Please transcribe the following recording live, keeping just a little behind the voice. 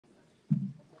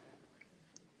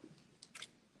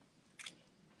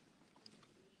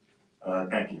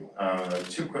Thank you.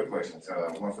 Two quick questions,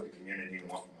 one for the community and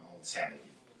one for my own sanity.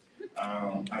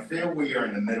 I feel we are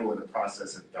in the middle of the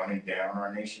process of dumbing down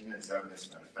our nation, as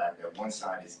evidenced by the fact that one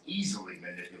side is easily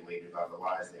manipulated by the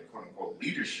lies their quote-unquote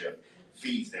leadership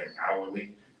feeds them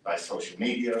hourly by social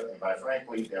media and by,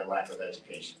 frankly, their lack of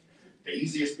education. The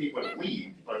easiest people to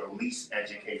lead are the least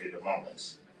educated among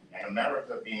us. And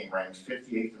America being ranked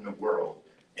 58th in the world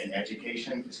in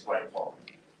education is quite appalling.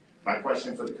 My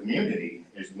question for the community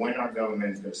is when our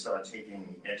government is going to start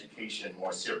taking education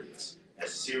more serious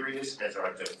as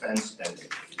our defense spending,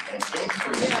 and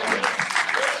increase spending.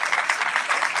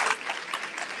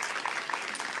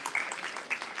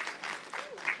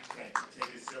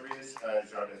 Take it serious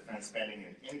as our defense spending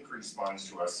and increase funds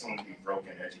to our soon-to-be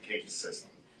broken education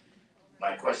system.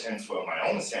 My question for my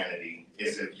own sanity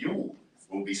is if you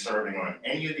will be serving on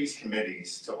any of these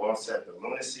committees to offset the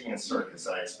lunacy and circus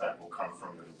I expect will come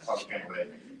from the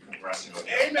Republican-led congressional.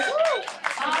 Amen.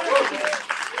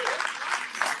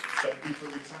 Thank you for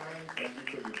your time. Thank you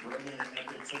for your brilliant and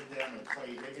epic takedown of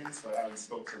Clay Higgins for having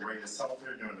spoke to Ray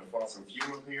Salter during the fossil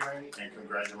fuel hearing, and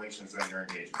congratulations on your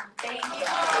engagement. Thank you.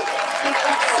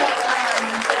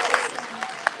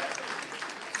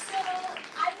 So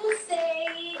I will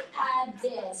say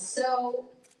this. So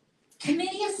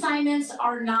committee assignments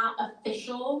are not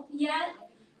official yet.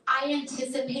 I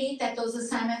anticipate that those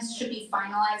assignments should be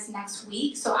finalized next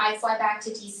week. So I fly back to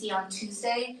DC on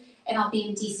Tuesday, and I'll be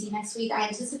in DC next week. I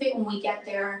anticipate when we get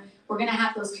there, we're gonna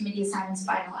have those committee assignments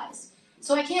finalized.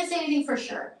 So I can't say anything for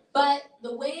sure, but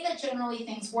the way that generally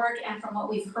things work, and from what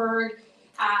we've heard,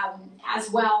 as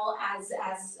well as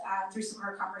through some of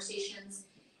our conversations,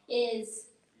 is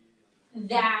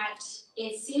that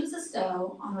it seems as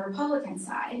though on the Republican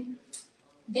side,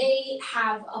 they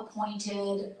have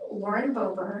appointed Lauren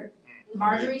Boebert,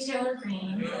 Marjorie Taylor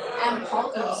Greene, and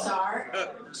Paul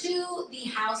Gosar to the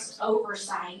House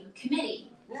Oversight Committee,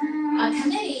 a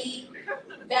committee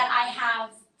that I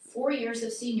have 4 years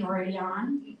of seniority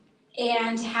on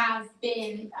and have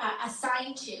been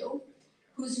assigned to,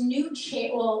 whose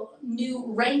new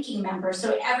ranking member.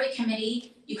 So at every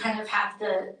committee, you kind of have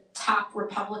the top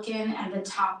Republican and the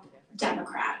top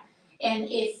Democrat. And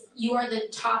if you are the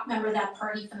top member of that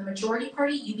party from the majority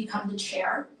party, you become the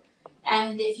chair.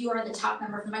 And if you are the top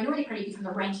member of the minority party, you become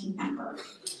the ranking member.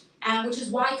 Which is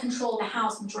why control of the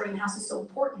House, majority of the House, is so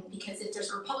important, because if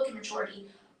there's a Republican majority,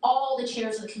 all the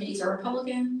chairs of the committees are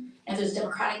Republican, and if there's a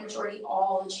Democratic majority,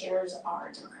 all the chairs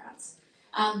are Democrats.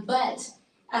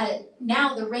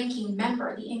 Now the ranking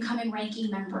member, the incoming ranking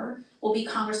member, will be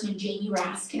Congressman Jamie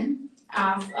Raskin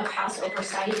of House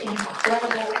Oversight, an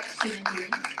incredible human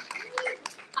being.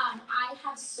 I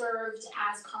have served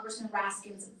as Congressman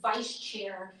Raskin's vice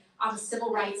chair on the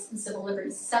Civil Rights and Civil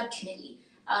Liberties Subcommittee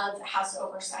of House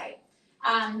Oversight.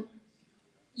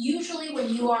 Usually when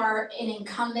you are an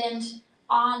incumbent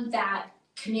on that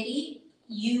committee,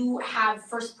 you have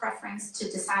first preference to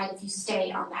decide if you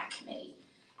stay on that committee.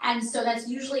 And so that's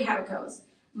usually how it goes.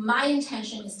 My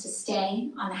intention is to stay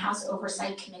on the House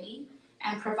Oversight Committee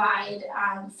and provide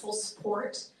full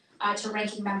support to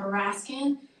Ranking Member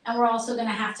Raskin. And we're also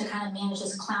gonna have to kind of manage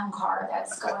this clown car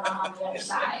that's going on the other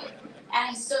side.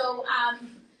 And so,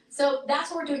 so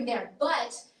that's what we're doing there.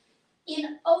 But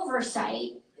in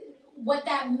oversight, what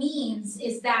that means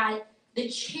is that the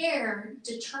chair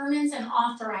determines and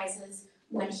authorizes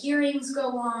when hearings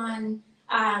go on,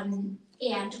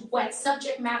 and what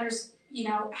subject matters,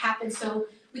 happen. So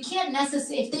we can't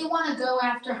necessarily, if they want to go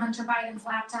after Hunter Biden's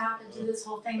laptop and do this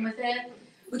whole thing with it,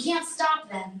 we can't stop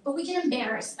them, but we can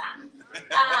embarrass them.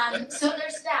 So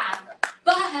there's that.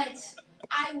 But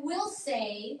I will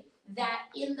say that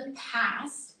in the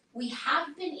past, we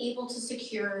have been able to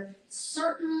secure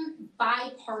certain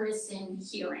bipartisan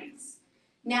hearings.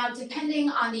 Now, depending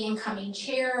on the incoming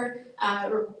chair,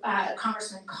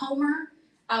 Congressman Comer,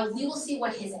 we will see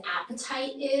what his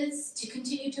appetite is to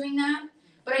continue doing that.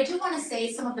 But I do want to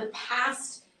say some of the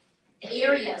past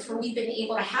areas where we've been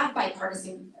able to have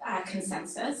bipartisan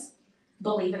consensus,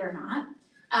 believe it or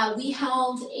not. We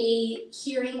held a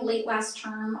hearing late last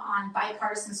term on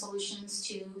bipartisan solutions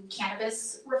to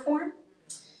cannabis reform.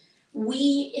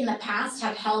 We, in the past,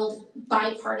 have held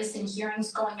bipartisan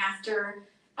hearings going after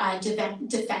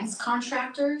defense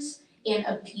contractors and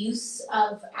abuse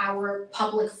of our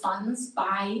public funds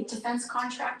by defense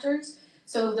contractors.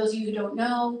 So those of you who don't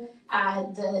know,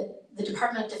 the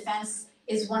Department of Defense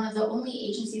is one of the only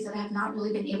agencies that have not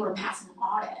really been able to pass an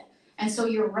audit. And so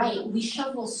you're right, we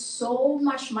shovel so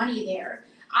much money there.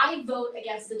 I vote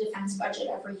against the defense budget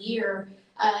every year,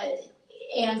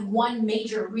 and one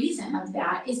major reason of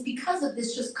that is because of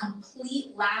this just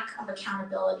complete lack of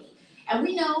accountability. And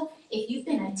we know if you've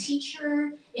been a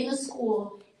teacher in a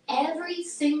school, every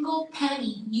single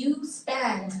penny you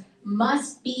spend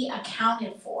must be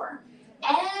accounted for.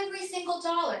 Every single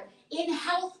dollar in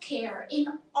healthcare, in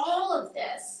all of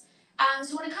this.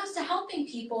 So when it comes to helping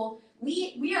people,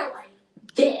 we are like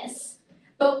this.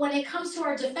 But when it comes to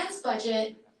our defense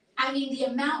budget, I mean, the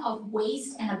amount of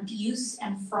waste and abuse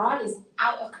and fraud is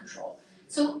out of control.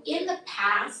 So in the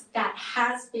past, that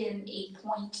has been a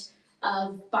point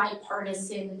of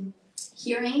bipartisan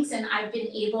hearings, and I've been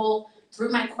able, through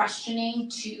my questioning,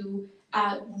 to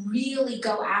really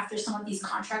go after some of these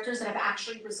contractors that have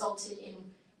actually resulted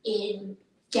in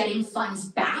getting funds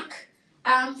back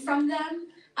from them.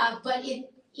 But it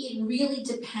really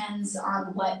depends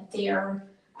on what their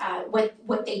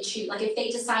what they choose. Like if they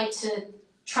decide to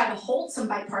try to hold some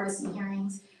bipartisan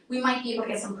hearings, we might be able to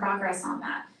get some progress on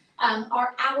that.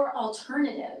 Our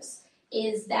alternatives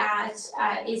is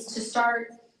to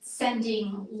start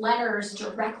sending letters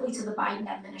directly to the Biden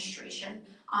administration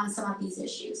on some of these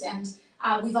issues. And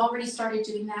we've already started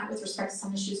doing that with respect to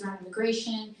some issues around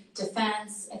immigration,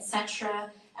 defense,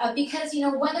 etc. Because, you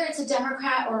know, whether it's a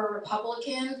Democrat or a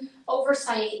Republican,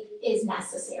 oversight is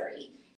necessary.